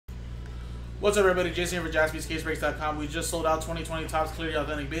What's up, everybody? Jason here for JaspysCaseBreaks.com. We just sold out 2020 Topps Clearly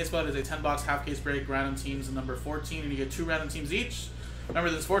Authentic Baseball. It is a 10-box half case break, random teams number 14, and you get 2 random teams each.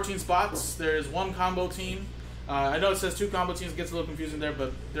 Remember, there's 14 spots. There's 1 combo team. I know it says 2 combo teams. It gets a little confusing there,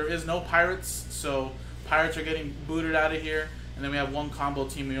 but there is no Pirates, so Pirates are getting booted out of here. And then we have 1 combo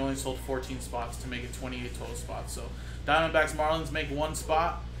team. We only sold 14 spots to make it 28 total spots. So Diamondbacks, Marlins make 1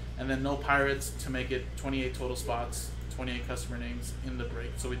 spot, and then no Pirates to make it 28 total spots. 28 customer names in the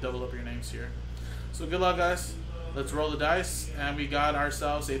break. So we double up your names here. So good luck, guys. Let's roll the dice. And we got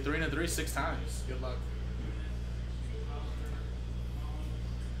ourselves a 3 and a 3 6 times. Good luck.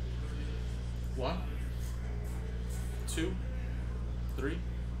 1, 2, 3,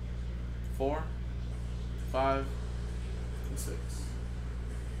 4, 5, and 6.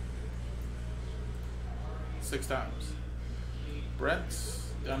 6 times. Brent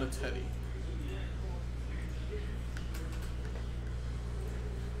down to Teddy.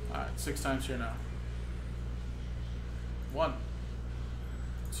 Alright, 6 times here now. 1,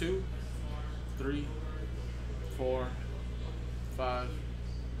 2, 3, 4, 5,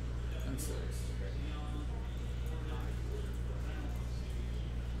 and 6.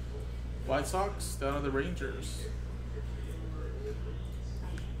 White Sox down to the Rangers.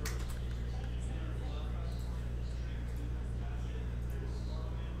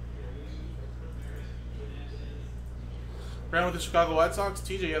 Brand with the Chicago White Sox.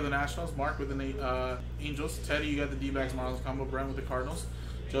 TJ, you have the Nationals. Mark with the Angels. Teddy, you got the D-backs Marlins combo. Brent with the Cardinals.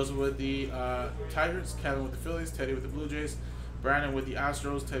 Joseph with the Tigers. Kevin with the Phillies. Teddy with the Blue Jays. Brandon with the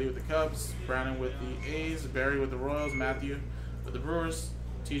Astros. Teddy with the Cubs. Brandon with the A's. Barry with the Royals. Matthew with the Brewers.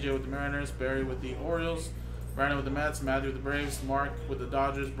 TJ with the Mariners. Barry with the Orioles. Brandon with the Mets. Matthew with the Braves. Mark with the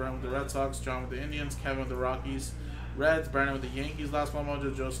Dodgers. Brent with the Red Sox. John with the Indians. Kevin with the Rockies. Reds. Brandon with the Yankees. Last one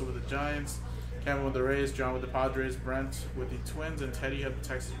mojo. Joseph with the Giants. Kevin with the Rays, John with the Padres, Brent with the Twins, and Teddy have the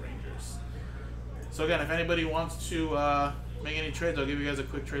Texas Rangers. So again, if anybody wants to make any trades, I'll give you guys a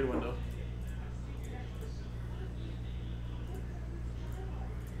quick trade window.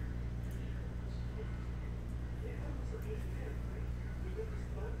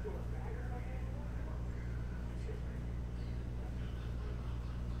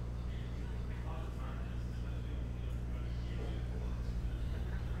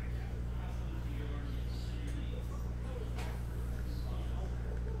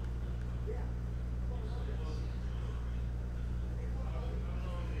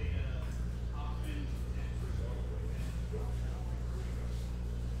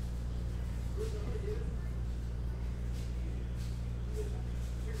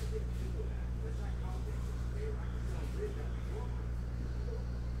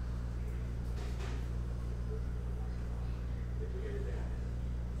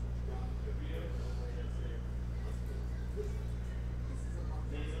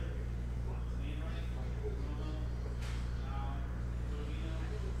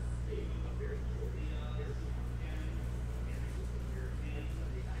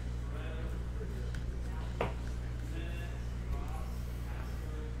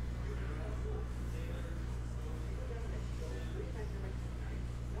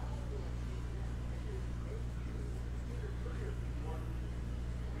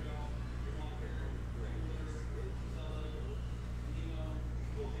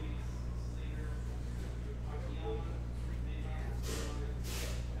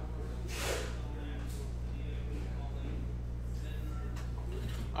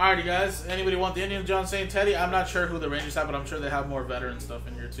 Alrighty, guys. Anybody want the Indians? John saying Teddy. I'm not sure who the Rangers have, but I'm sure they have more veteran stuff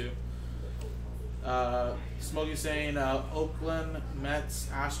in here too. Smokey saying Oakland, Mets,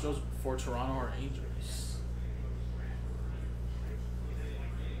 Astros for Toronto or Angels.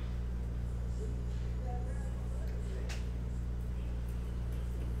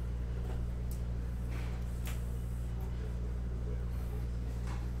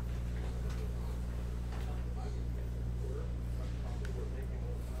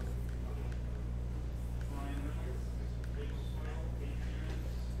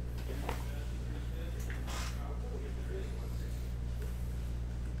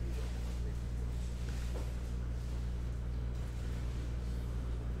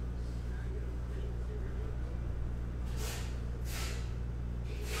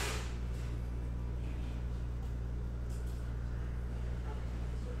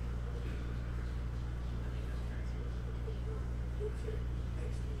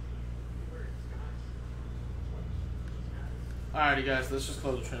 Alrighty, guys, let's just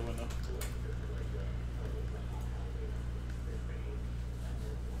close the trade window.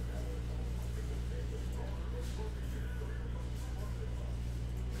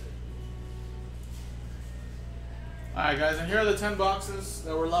 Alright guys, and here are the 10 boxes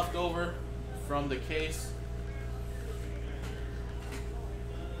that were left over from the case.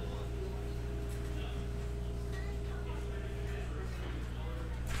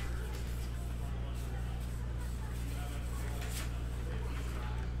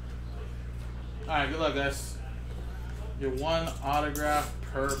 Alright, good luck, guys. Your one autograph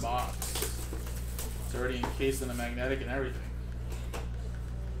per box. It's already encased in the magnetic and everything.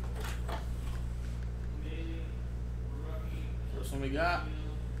 First one we got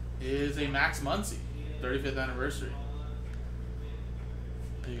is a Max Muncy, 35th anniversary.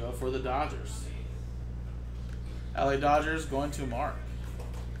 There you go, for the Dodgers. LA Dodgers going to Mark.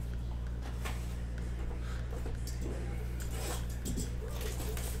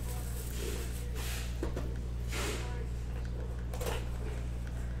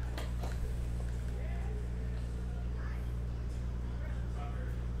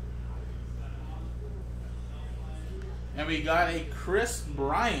 And we got a Chris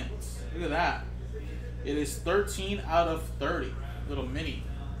Bryant. Look at that. It is 13 out of 30. Little mini.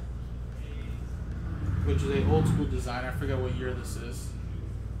 Which is a old school design. I forget what year this is.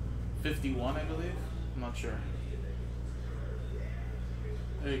 51, I believe. I'm not sure.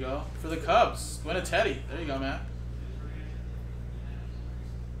 There you go. For the Cubs. Going to Teddy. There you go, man.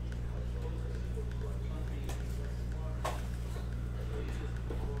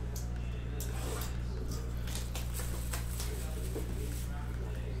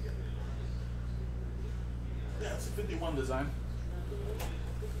 Yeah, it's a 51 design.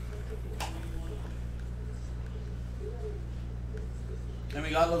 And we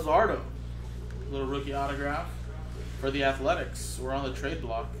got Luzardo, little rookie autograph for the Athletics. We're on the trade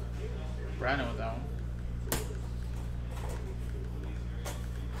block. Brandon with that one.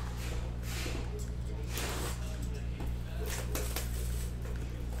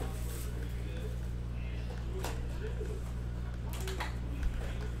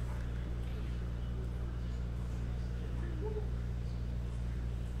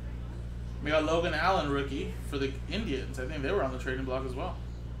 We got Logan Allen, rookie, for the Indians. I think they were on the trading block as well.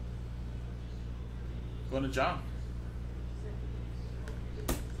 Going to John.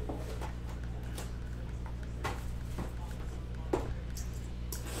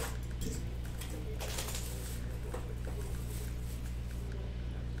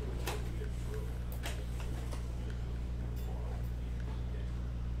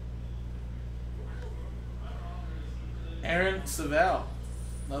 Aaron Savell.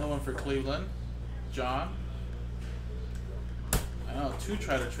 Another one for Cleveland. John. I know, 2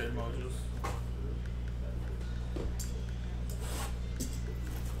 try to trade mojos.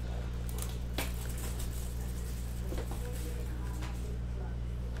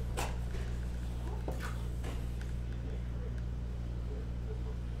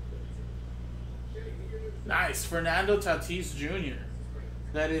 Nice. Fernando Tatis Jr.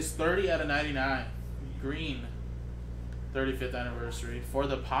 That is 30 out of 99. Green. 35th anniversary for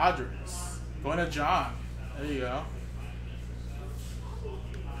the Padres. Going to John. There you go.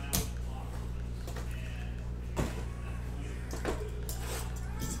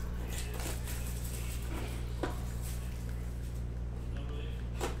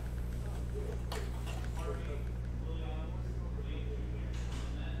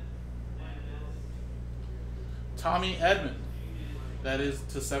 Tommy Edman. That is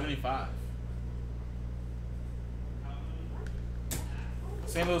to 75.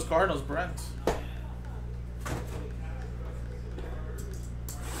 St. Louis Cardinals, Brent.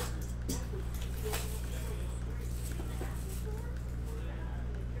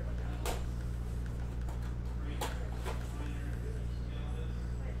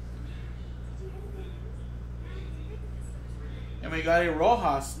 And we got a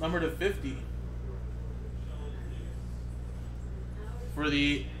Rojas, number to 50. For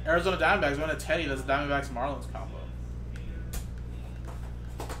the Arizona Diamondbacks, going to Teddy. That's the Diamondbacks Marlins combo.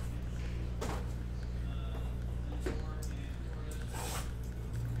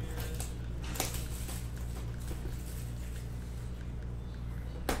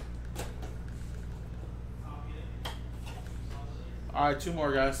 All right, 2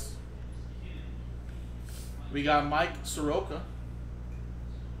 more, guys. We got Mike Soroka.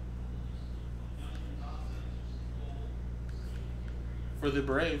 For the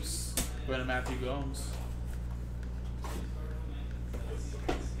Braves, going to Matthew Gomes.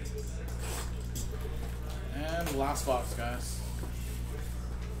 And last box, guys.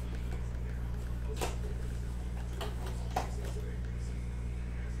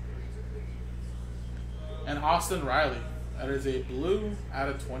 And Austin Riley. That is a blue out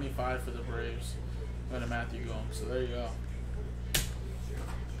of 25 for the Braves. Going to Matthew Gomes. So there you go.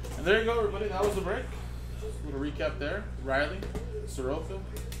 And there you go, everybody. That was the break. A little recap there. Riley, Soroka,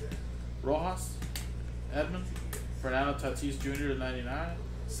 Rojas, Edmund, Fernando Tatis Jr. to 99,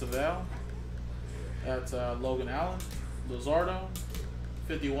 Savelle. That's Logan Allen, Luzardo,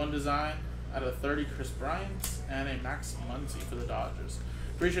 51 design out of 30, Chris Bryant, and a Max Muncy for the Dodgers.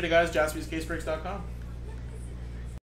 Appreciate it, guys. JaspysCaseBreaks.com.